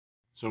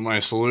So my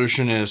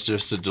solution is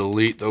just to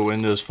delete the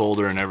Windows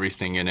folder and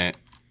everything in it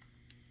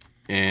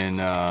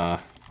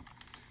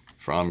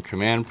from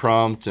command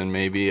prompt, and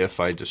maybe if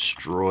I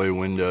destroy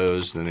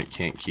Windows, then it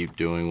can't keep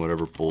doing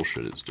whatever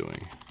bullshit it's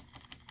doing.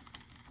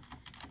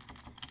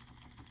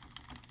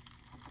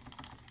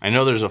 I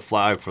know there's a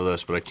flag for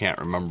this, but I can't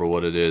remember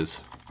what it is.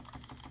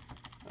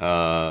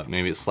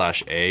 Maybe it's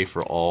 /A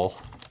for all.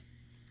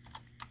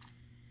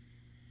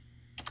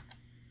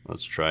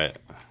 Let's try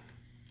it.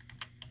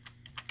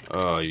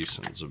 Oh, you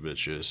sons of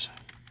bitches.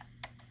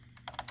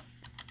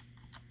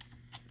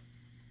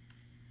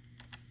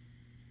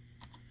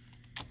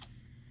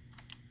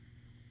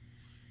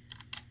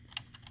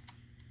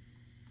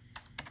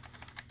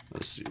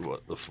 Let's see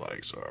what the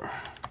flags are.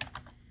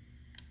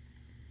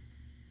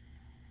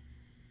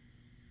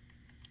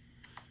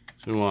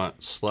 So we want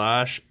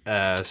 /S/F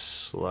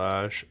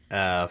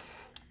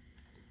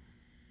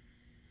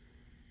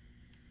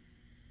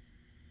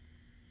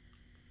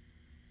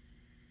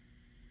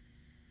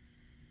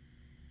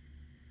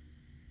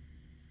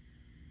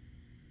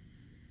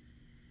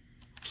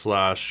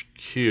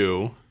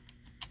 /Q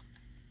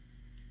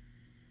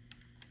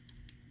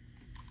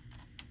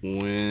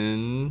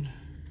Windows.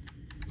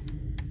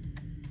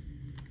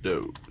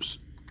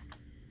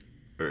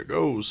 There it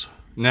goes.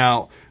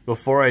 Now,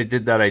 before I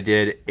did that, I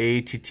did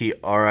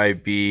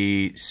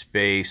ATTRIB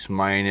space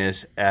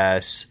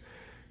 -S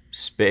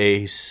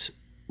space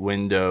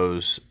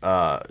Windows.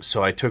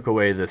 So I took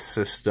away the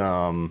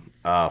system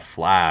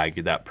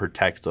flag that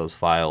protects those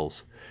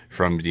files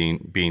from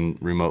being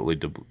remotely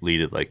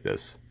deleted like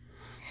this.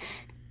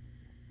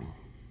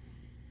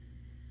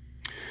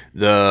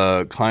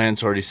 The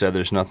client's already said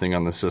there's nothing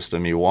on the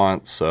system he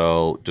wants,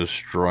 so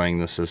destroying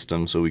the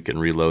system so we can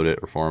reload it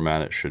or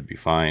format it should be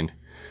fine.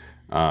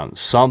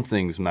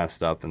 Something's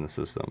messed up in the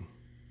system.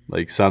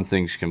 Like,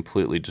 something's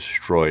completely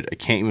destroyed. I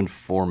can't even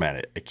format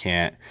it. I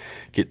can't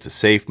get to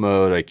safe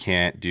mode. I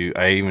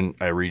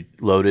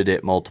reloaded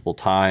it multiple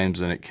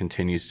times and it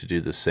continues to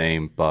do the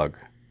same bug.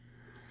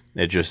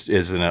 It just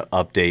is an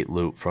update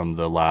loop from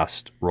the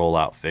last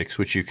rollout fix,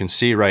 which you can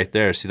see right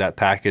there. See that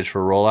package for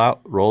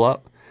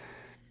rollup?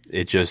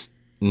 It just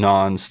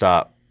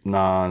non-stop,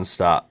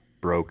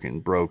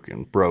 broken.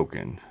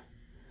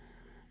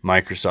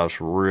 Microsoft's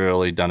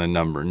really done a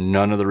number.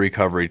 None of the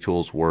recovery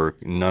tools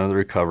work. None of the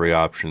recovery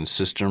options,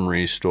 system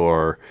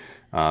restore,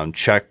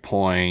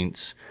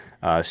 checkpoints,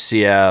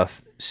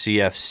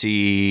 CFC,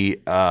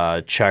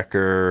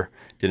 checker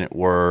didn't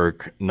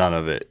work. None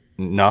of it.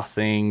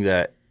 Nothing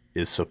that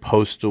is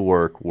supposed to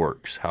work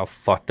works. How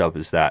fucked up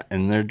is that?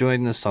 And they're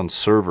doing this on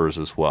servers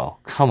as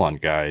well. Come on,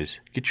 guys.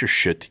 Get your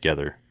shit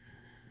together.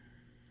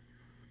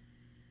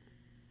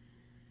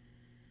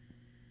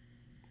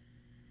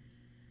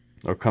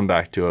 I'll come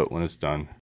back to it when it's done.